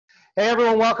Hey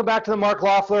everyone, welcome back to the Mark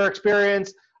Loeffler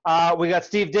Experience. We got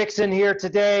Steve Dixon here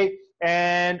today,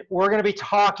 and we're going to be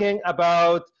talking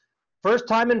about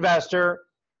first-time investor.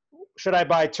 Should I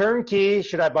buy turnkey?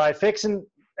 Should I buy fix and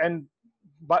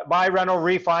buy rental,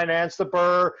 refinance the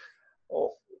BRRRR?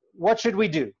 What should we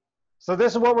do? So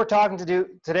this is what we're talking to do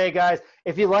today, guys.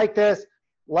 If you like this,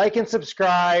 like and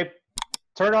subscribe,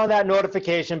 turn on that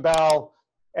notification bell,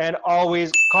 and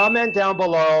always comment down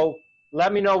below.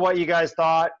 Let me know what you guys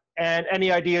thought and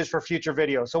any ideas for future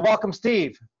videos. So welcome,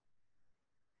 Steve.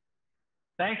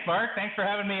 Thanks, Mark. Thanks for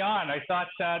having me on. I thought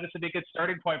this would be a good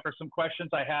starting point for some questions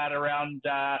I had around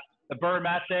the BRRRR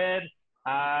method,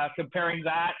 comparing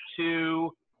that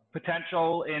to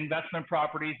potential investment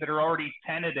properties that are already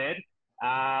tenanted,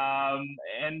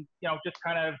 and just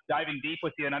kind of diving deep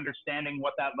with you and understanding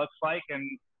what that looks like and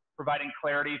providing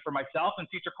clarity for myself and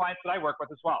future clients that I work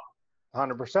with as well.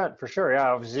 100%, for sure.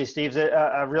 Yeah, obviously Steve's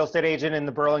a real estate agent in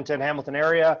the Burlington, Hamilton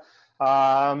area.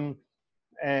 And,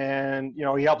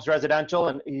 he helps residential,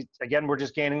 and again, we're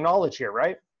just gaining knowledge here,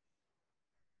 right?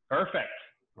 Perfect.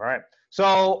 All right.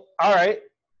 So, all right.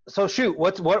 So shoot,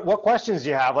 what questions do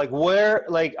you have? I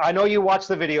know you watch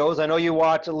the videos. I know you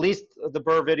watch at least the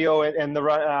BRRRR video and the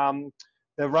run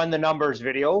the numbers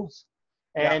videos.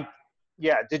 And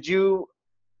did you,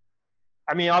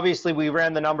 obviously we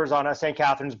ran the numbers on a St.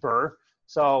 Catharines BRRRR.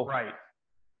 So, right.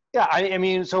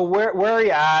 Yeah, so where are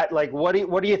you at? Like, what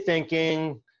are you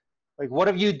thinking? Like, what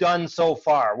have you done so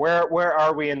far? Where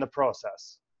are we in the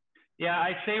process? Yeah,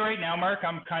 I'd say right now, Mark,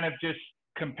 I'm kind of just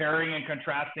comparing and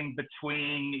contrasting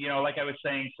between, like I was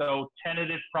saying, so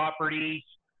tenanted properties,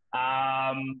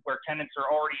 where tenants are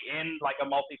already in like a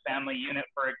multifamily unit,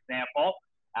 for example,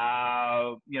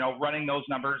 running those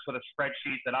numbers with a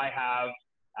spreadsheet that I have,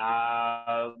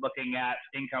 looking at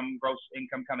gross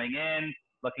income coming in,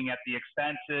 looking at the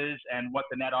expenses and what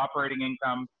the net operating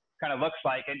income kind of looks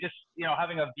like, and just,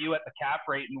 having a view at the cap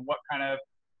rate and what kind of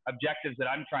objectives that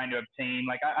I'm trying to obtain.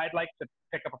 Like I'd like to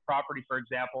pick up a property, for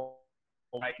example,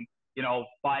 I can,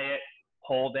 buy it,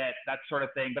 hold it, that sort of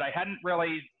thing. But I hadn't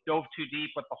really dove too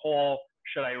deep with the whole,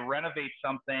 should I renovate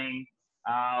something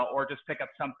or just pick up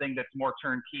something that's more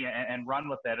turnkey and run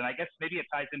with it? And I guess maybe it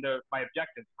ties into my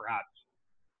objectives, perhaps.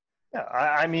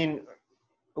 Yeah,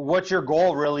 what's your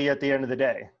goal really at the end of the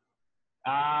day?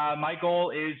 My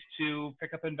goal is to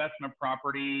pick up investment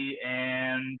property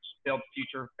and build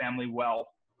future family wealth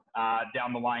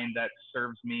down the line that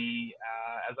serves me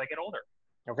as I get older.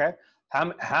 Okay.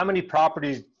 How many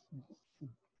properties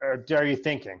are you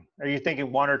thinking? Are you thinking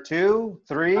 1 or 2,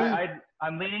 3?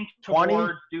 I'm leaning 20?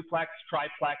 Toward duplex,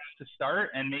 triplex to start,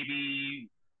 and maybe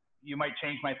you might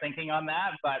change my thinking on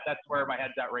that, but that's where my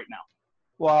head's at right now.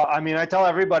 Well, I tell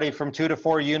everybody from 2 to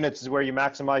 4 units is where you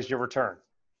maximize your return.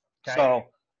 Okay. So,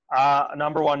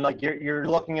 number one, like you're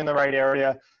looking in the right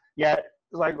area. Yet,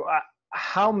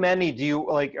 how many do you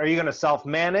like? Are you going to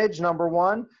self-manage? Number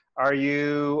one, are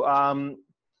you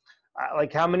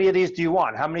how many of these do you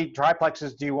want? How many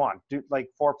triplexes do you want?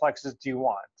 Fourplexes do you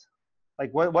want? Like,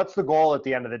 what's the goal at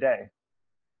the end of the day?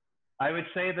 I would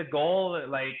say the goal,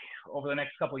 over the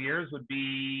next couple of years, would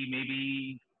be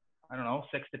maybe, I don't know,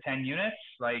 6 to 10 units.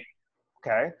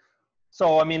 Okay.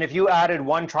 So, if you added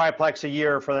 1 triplex a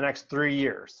year for the next 3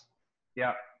 years.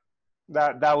 Yeah.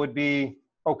 That would be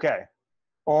okay.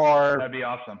 Or that'd be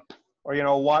awesome. Or,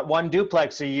 one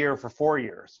duplex a year for 4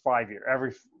 years, 5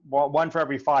 years, one for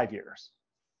every 5 years.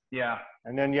 Yeah.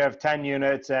 And then you have 10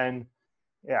 units, and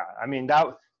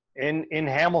that in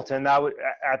Hamilton, that would,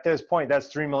 at this point,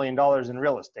 that's $3 million in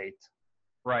real estate.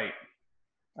 Right.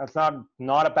 That's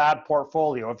not a bad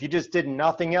portfolio. If you just did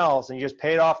nothing else and you just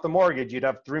paid off the mortgage, you'd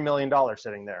have $3 million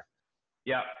sitting there.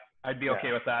 Yeah, I'd be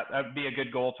okay with that. That'd be a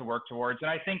good goal to work towards. And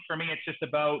I think for me, it's just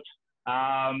about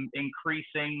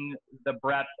increasing the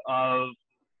breadth of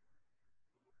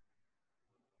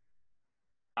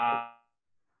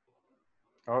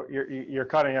you're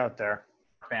cutting out there.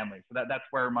 Family. So that's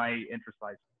where my interest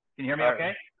lies. Can you hear me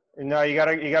okay? No, you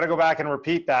gotta go back and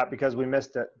repeat that because we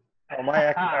missed it.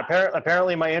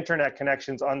 Apparently my internet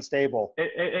connection's unstable.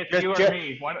 It's you or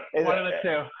me, one of the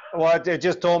two. Well, it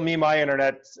just told me my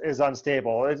internet is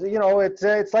unstable.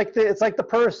 It's like the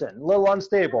person, a little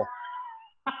unstable.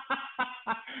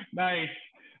 Nice.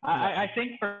 I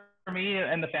think for me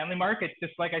and the family, Mark, it's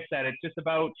just like I said, it's just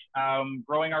about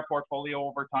growing our portfolio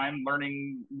over time,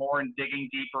 learning more and digging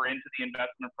deeper into the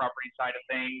investment property side of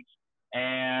things.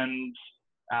 And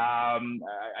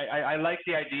I like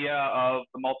the idea of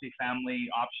the multifamily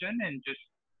option, and just,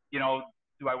 do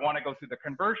I want to go through the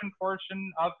conversion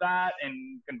portion of that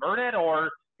and convert it, or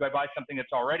do I buy something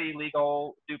that's already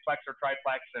legal, duplex or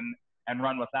triplex, and and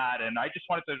run with that. And I just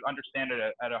wanted to understand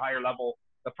at a higher level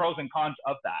the pros and cons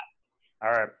of that.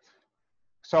 All right.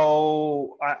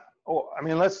 So, I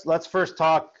mean, let's first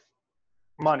talk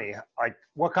money. Like,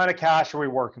 what kind of cash are we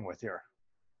working with here?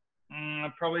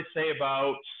 I'd probably say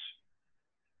about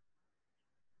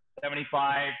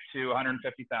 75 to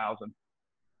 150,000.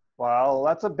 Well,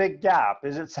 that's a big gap.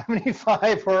 Is it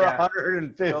 75 or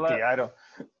 150? So I don't.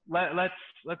 Let's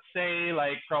say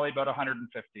like probably about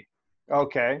 150.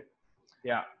 Okay.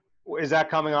 Yeah. Is that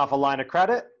coming off a line of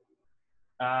credit?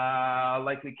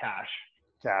 Likely cash.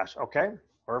 Cash. Okay.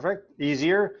 Perfect.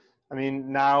 Easier. I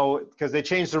mean, now, because they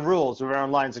changed the rules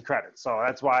around lines of credit. So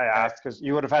that's why I asked, because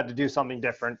you would have had to do something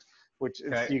different, which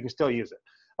is, you can still use it.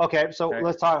 Okay. So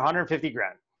let's talk 150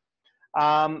 grand.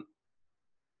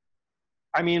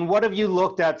 I mean, what have you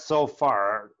looked at so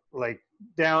far? Like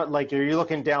are you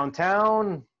looking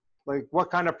downtown? Like, what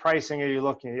kind of pricing are you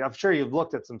looking at? I'm sure you've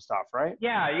looked at some stuff, right?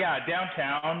 Yeah.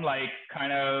 Downtown, like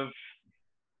kind of,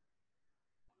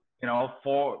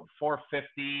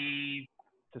 450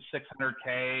 to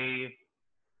 600K,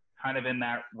 kind of in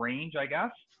that range, I guess.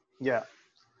 Yeah.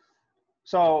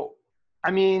 So,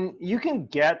 I mean, you can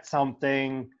get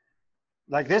something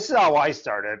like, this is how I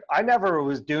started. I never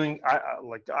was doing,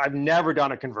 I've never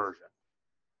done a conversion.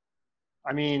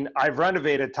 I mean, I've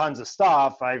renovated tons of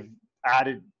stuff. I've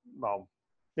added, well,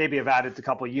 maybe I've added a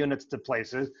couple of units to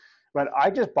places, but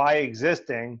I just buy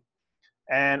existing,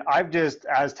 and I've just,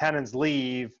 as tenants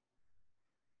leave,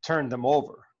 turned them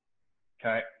over.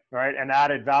 Okay. Right. And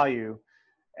added value.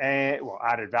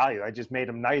 Added value. I just made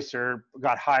them nicer,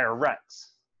 got higher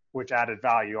rents, which added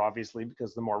value, obviously,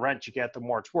 because the more rent you get, the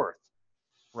more it's worth.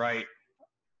 Right.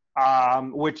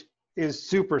 Which is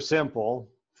super simple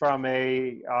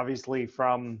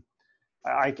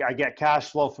I get cash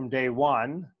flow from day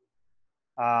one.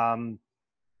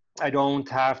 I don't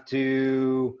have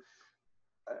to,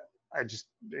 I just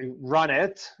run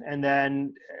it, and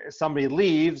then somebody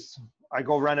leaves, I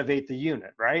go renovate the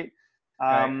unit, right?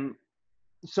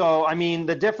 So, I mean,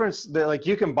 the difference, like,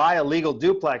 you can buy a legal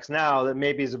duplex now that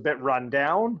maybe is a bit run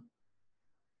down,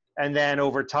 and then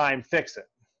over time fix it,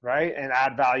 right? And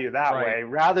add value that way,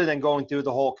 rather than going through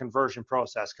the whole conversion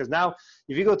process. Because now,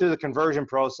 if you go through the conversion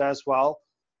process, well,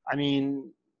 I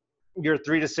mean, you're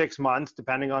 3 to 6 months,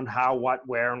 depending on how, what,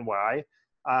 where, and why.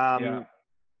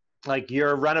 Like,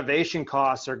 your renovation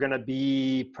costs are going to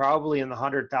be probably in the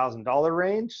 $100,000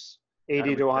 range,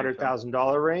 $80,000 to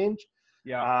 $100,000 range.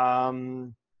 Yeah.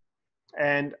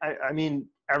 And I mean,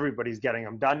 everybody's getting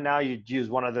them done now. You'd use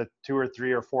one of the 2 or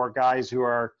 3 or 4 guys who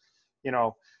are,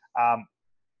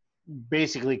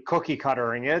 basically cookie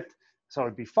cuttering it. So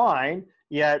it'd be fine.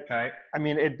 Yet, I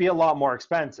mean, it'd be a lot more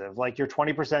expensive. Like, you're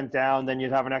 20% down, then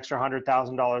you'd have an extra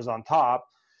 $100,000 on top.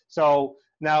 So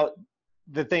now,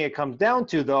 the thing it comes down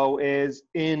to, though, is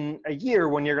in a year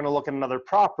when you're going to look at another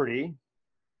property,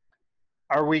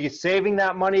 are we saving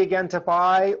that money again to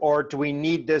buy, or do we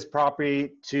need this property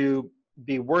to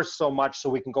be worth so much so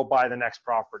we can go buy the next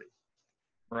property?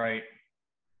 Right.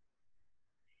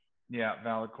 Yeah,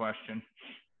 valid question.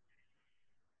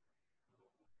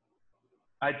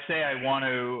 I'd say I want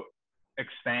to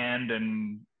expand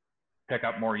and pick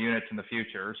up more units in the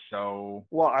future. So,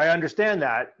 well, I understand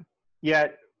that.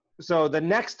 Yet, so the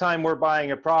next time we're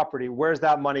buying a property, where's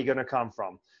that money going to come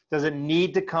from? Does it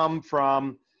need to come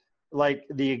from, like,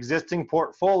 the existing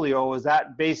portfolio? Is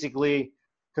that basically,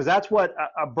 because that's what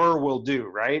a BRRRR will do,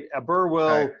 right? A BRRRR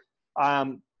will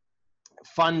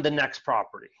fund the next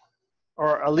property,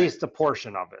 or at least a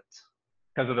portion of it.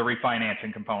 Because of the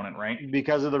refinancing component, right?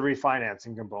 Because of the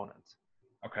refinancing component.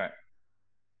 Okay.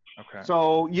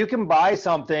 So you can buy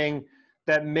something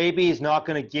that maybe is not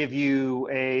going to give you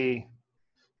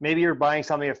maybe you're buying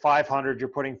something at 500, you're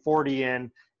putting 40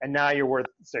 in, and now you're worth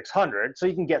 600. So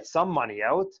you can get some money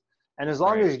out. And as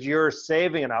long as you're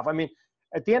saving enough, I mean,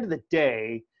 at the end of the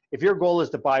day, if your goal is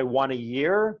to buy one a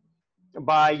year,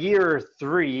 by year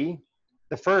 3,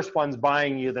 the first one's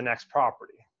buying you the next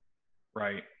property.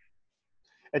 Right.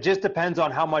 It just depends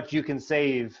on how much you can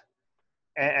save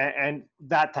and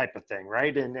that type of thing,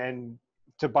 right? And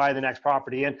to buy the next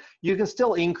property. And you can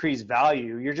still increase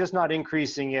value. You're just not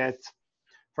increasing it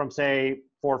from, say,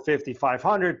 450,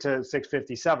 500 to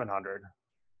 650, 700.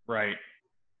 Right.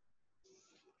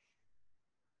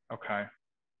 Okay.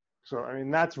 So, I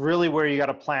mean, that's really where you got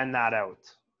to plan that out.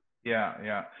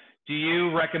 Yeah. Do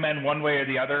you recommend one way or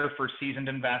the other for seasoned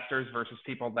investors versus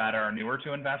people that are newer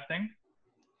to investing?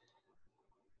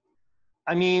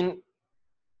 I mean,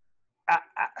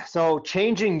 so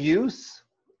changing use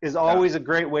is always a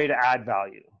great way to add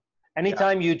value.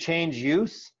 Anytime you change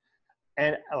use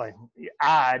and, like,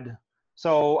 add,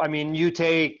 so, I mean, you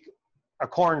take a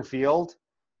cornfield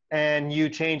and you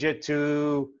change it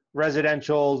to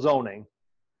residential zoning,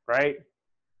 right?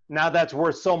 Now that's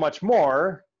worth so much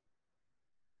more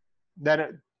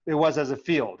than it was as a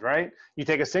field, right? You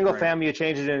take a single family, you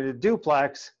change it into a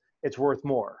duplex, it's worth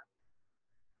more.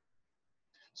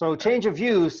 So change of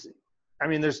use, I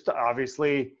mean, there's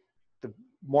obviously the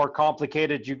more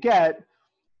complicated you get,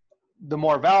 the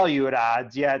more value it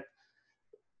adds, yet,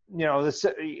 you know,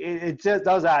 it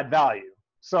does add value.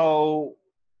 So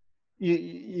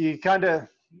you kind of,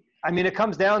 I mean, it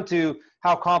comes down to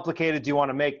how complicated do you want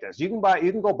to make this. You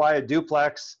can go buy a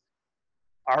duplex,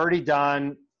 already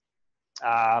done,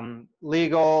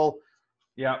 legal,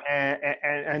 yeah,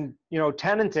 and you know,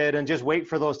 tenanted, and just wait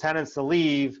for those tenants to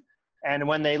leave. And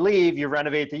when they leave, you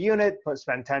renovate the unit,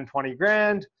 spend 10, 20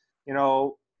 grand, you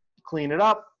know, clean it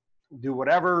up, do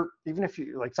whatever. Even if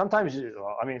you like, sometimes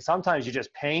you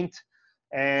just paint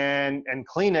and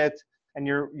clean it, and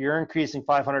you're increasing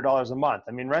 $500 a month.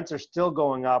 I mean, rents are still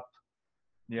going up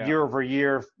year over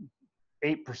year,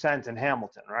 8% in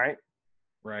Hamilton, right?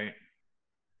 Right.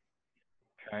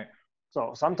 Okay.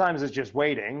 So sometimes it's just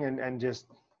waiting and just.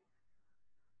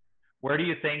 Where do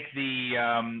you think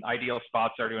the ideal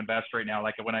spots are to invest right now?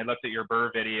 Like when I looked at your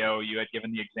Burr video, you had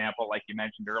given the example, like you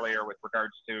mentioned earlier, with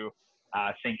regards to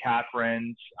St.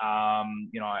 Catharines.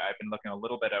 You know, I've been looking a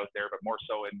little bit out there, but more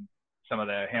so in some of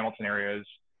the Hamilton areas,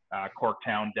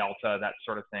 Corktown, Delta, that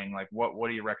sort of thing. Like what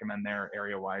do you recommend there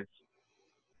area-wise?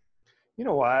 You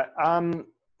know what?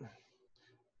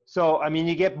 So, I mean,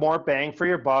 you get more bang for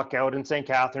your buck out in St.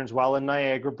 Catharines, well in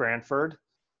Niagara, Brantford.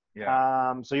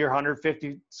 Yeah. So your 150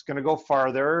 is going to go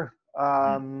farther.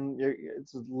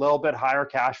 It's a little bit higher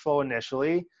cash flow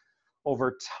initially.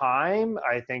 Over time,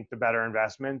 I think the better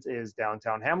investment is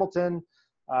downtown Hamilton.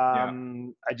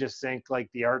 I just think like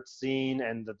the art scene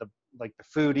and the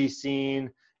foodie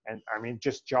scene, and I mean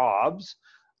just jobs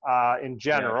in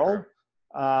general.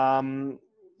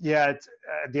 It's,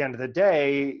 at the end of the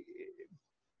day,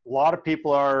 a lot of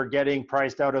people are getting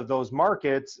priced out of those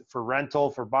markets for rental,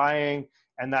 for buying,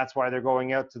 and that's why they're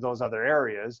going out to those other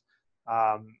areas.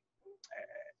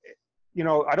 You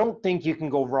know, I don't think you can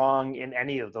go wrong in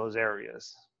any of those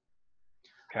areas.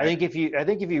 Okay. I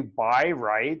think if you buy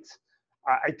right,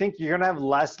 I think you're going to have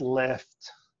less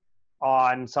lift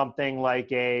on something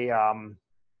like a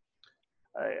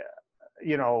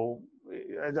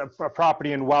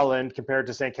property in Welland compared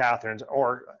to St. Catharines,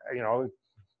 or, you know,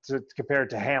 compared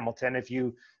to Hamilton. If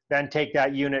you then take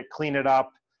that unit, clean it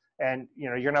up, and, you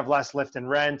know, you're gonna have less lift in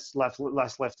rents,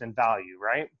 less lift in value,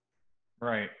 right?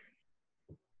 Right.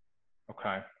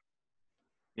 Okay.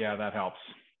 Yeah, that helps.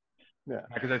 Yeah.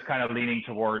 Because it's kind of leaning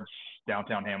towards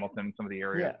downtown Hamilton, some of the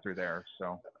areas through there.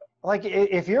 So, like,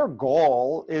 if your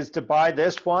goal is to buy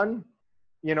this one,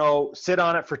 you know, sit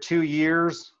on it for 2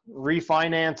 years,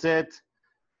 refinance it,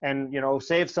 and, you know,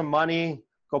 save some money,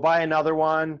 go buy another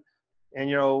one, and,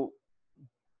 you know,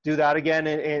 do that again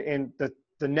in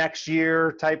the next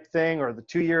year type thing, or the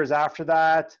 2 years after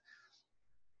that.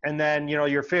 And then, you know,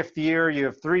 your 5th year, you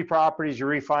have 3 properties, you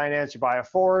refinance, you buy a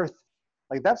 4th.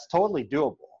 Like, that's totally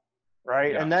doable,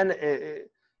 right? Yeah. And then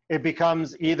it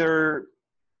becomes either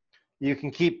you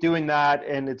can keep doing that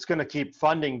and it's going to keep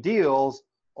funding deals,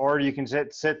 or you can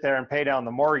sit there and pay down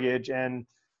the mortgage, and,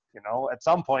 you know, at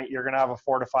some point you're going to have a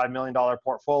 $4 to $5 million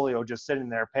portfolio just sitting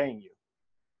there paying you.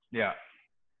 Yeah.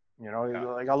 You know,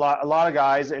 like a lot of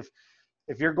guys, if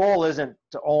your goal isn't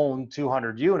to own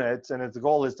 200 units, and if the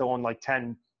goal is to own like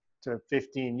 10 to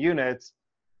 15 units,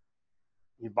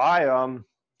 you buy them,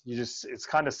 it's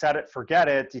kind of set it, forget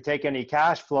it. You take any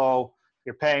cash flow,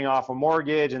 you're paying off a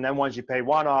mortgage, and then once you pay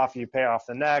one off, you pay off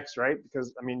the next, right?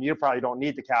 Because, I mean, you probably don't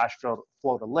need the cash flow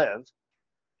to live.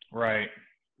 Right.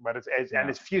 But and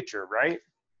it's future, right?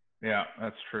 Yeah,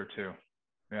 that's true too.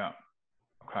 Yeah.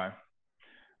 Okay.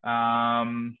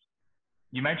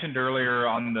 You mentioned earlier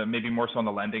on maybe more so on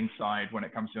the lending side, when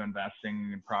it comes to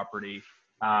investing in property,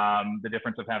 the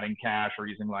difference of having cash or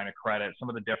using line of credit. Some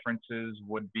of the differences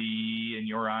would be in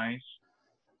your eyes?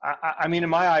 I mean, in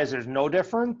my eyes, there's no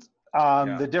difference.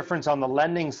 The difference on the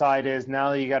lending side is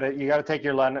now you gotta take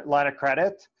your line of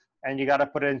credit and you gotta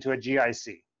put it into a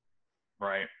GIC.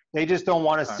 Right. They just don't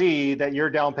want to see that your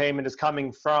down payment is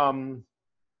coming from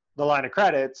the line of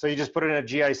credit. So you just put it in a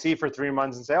GIC for 3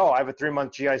 months and say, oh, I have a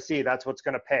 3-month GIC. That's what's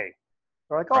going to pay.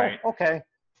 They're like, oh, okay.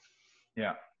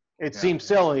 Yeah. It seems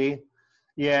silly.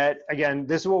 Yet, again,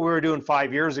 this is what we were doing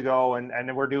 5 years ago,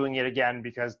 and we're doing it again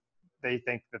because they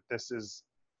think that this is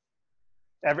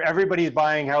 – everybody's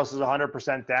buying houses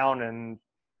 100% down, and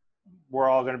we're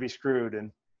all going to be screwed.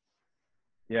 And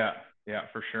yeah,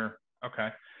 for sure. Okay.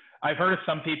 I've heard of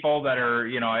some people that are,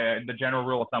 you know, the general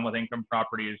rule of thumb with income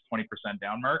property is 20%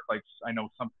 down, Mark. Like I know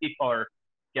some people are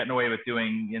getting away with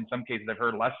doing, in some cases I've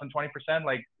heard less than 20%.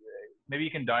 Like maybe you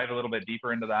can dive a little bit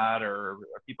deeper into that, or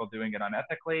are people doing it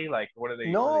unethically? Like what are they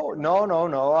No, doing? no, no,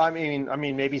 no. I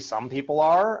mean, maybe some people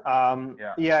are.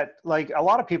 Yeah. Yet, like a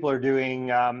lot of people are doing.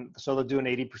 So they're doing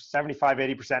 80%, 75,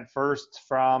 80% first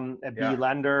from a B Yeah.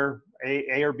 lender,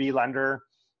 A or B lender.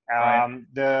 Right.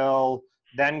 They'll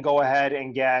then go ahead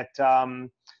and get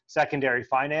secondary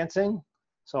financing.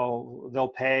 So they'll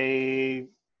pay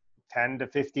 10 to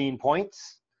 15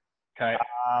 points. Okay.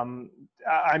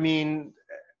 I mean,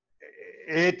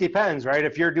 it depends, right?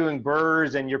 If you're doing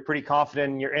burrs and you're pretty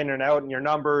confident and you're in and out in your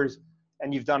numbers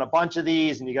and you've done a bunch of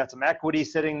these and you got some equity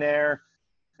sitting there,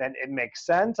 then it makes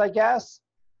sense, I guess.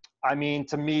 I mean,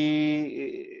 to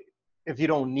me, if you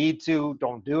don't need to,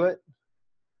 don't do it.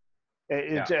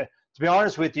 To be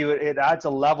honest with you, it adds a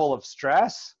level of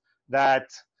stress that,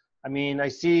 I mean, I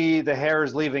see the hair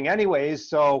is leaving anyways.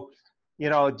 So, you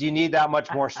know, do you need that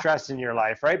much more stress in your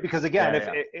life, right? Because again,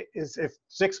 if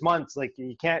 6 months, like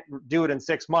you can't do it in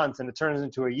 6 months and it turns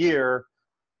into a year,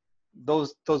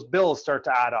 those bills start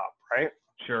to add up, right?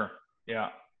 Sure. Yeah.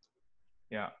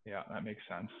 That makes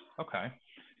sense. Okay.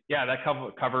 Yeah, that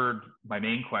covered my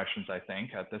main questions, I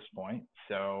think, at this point.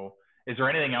 So is there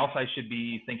anything else I should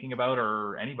be thinking about,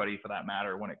 or anybody for that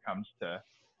matter, when it comes to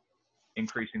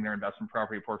increasing their investment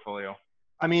property portfolio?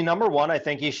 I mean, number one, I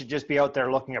think you should just be out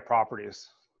there looking at properties.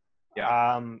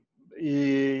 Yeah.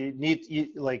 You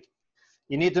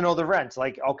need to know the rents.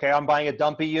 Like, okay, I'm buying a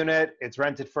dumpy unit. It's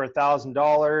rented for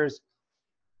 $1,000.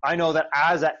 I know that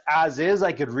as is,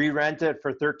 I could re-rent it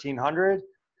for $1,300.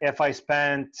 If I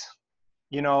spent,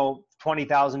 you know,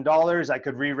 $20,000, I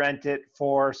could re-rent it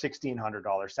for $1,600,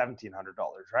 $1,700,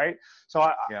 right? So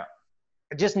I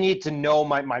just need to know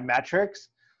my metrics.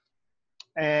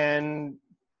 And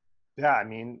yeah, I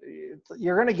mean,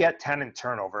 you're going to get tenant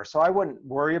turnover. So I wouldn't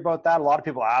worry about that. A lot of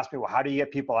people ask me, well, how do you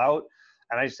get people out?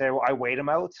 And I say, well, I wait them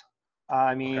out.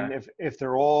 I mean, if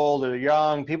they're old or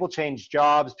young, people change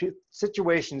jobs,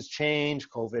 situations change,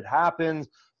 COVID happens,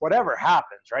 whatever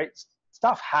happens, right?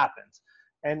 Stuff happens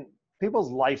and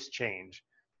people's lives change.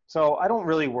 So I don't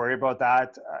really worry about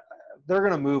that. They're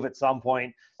going to move at some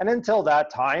point. And until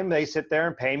that time, they sit there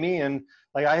and pay me. And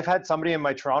like I've had somebody in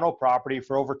my Toronto property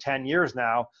for over 10 years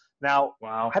now. Now,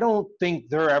 wow. I don't think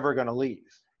they're ever going to leave.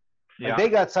 Like they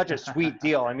got such a sweet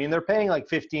deal. I mean, they're paying like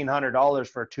 $1,500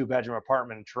 for a 2-bedroom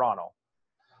apartment in Toronto.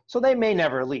 So they may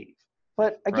never leave.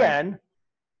 But again,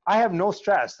 I have no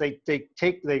stress. They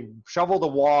shovel the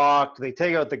walk, they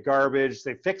take out the garbage,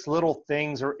 they fix little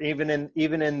things, or even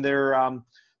in their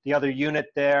the other unit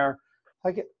there.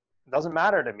 Like it doesn't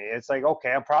matter to me. It's like,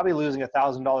 okay, I'm probably losing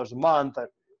 $1,000 a month.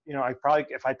 You know,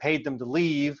 if I paid them to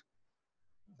leave,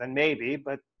 then maybe,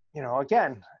 but you know,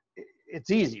 again,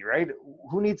 it's easy, right?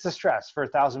 Who needs the stress for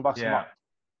 $1,000 a month?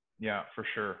 Yeah, for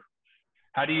sure.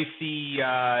 How do you see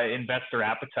investor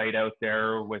appetite out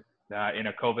there with in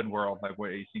a COVID world? Like, what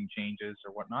are you seeing changes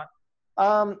or whatnot?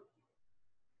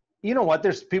 You know what?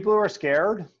 There's people who are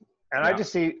scared, and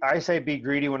I say be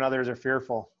greedy when others are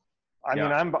fearful. I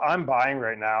mean, I'm buying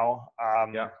right now.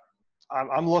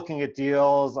 I'm looking at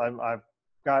deals. I've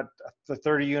got the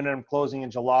 30 unit I'm closing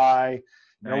in July.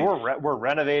 Nice. You know, we're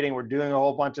renovating. We're doing a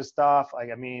whole bunch of stuff. Like,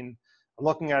 I mean, I'm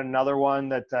looking at another one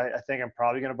that I think I'm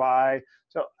probably going to buy.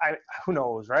 So who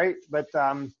knows, right? But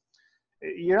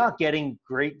you're not getting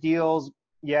great deals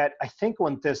yet. I think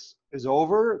when this is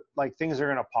over, like things are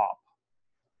going to pop.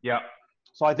 Yeah.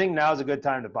 So I think now is a good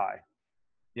time to buy.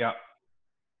 Yeah.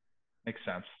 Makes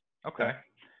sense. Okay.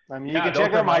 I mean, you can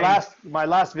check out my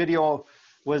last video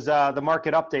was the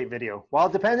market update video. Well,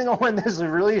 depending on when this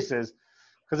releases,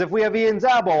 because if we have Ian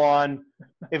Zabo on,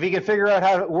 if he can figure out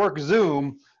how to work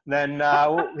Zoom, then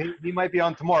he might be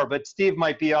on tomorrow. But Steve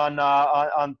might be on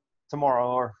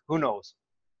tomorrow, or who knows.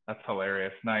 That's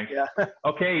hilarious. Nice. Yeah.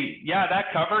 Okay. Yeah,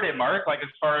 that covered it, Mark. Like as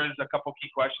far as a couple key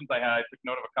questions I had, I took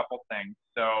note of a couple things.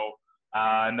 So,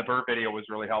 and the Burr video was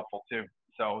really helpful too.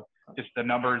 So just the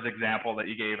numbers example that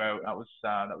you gave out, that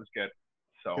was good.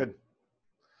 So. Good.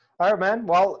 All right, man.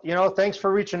 Well, you know, thanks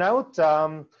for reaching out.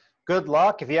 Good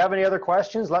luck. If you have any other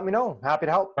questions, let me know. Happy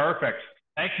to help. Perfect.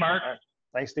 Thanks, Mark. Right.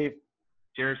 Thanks, Steve.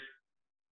 Cheers.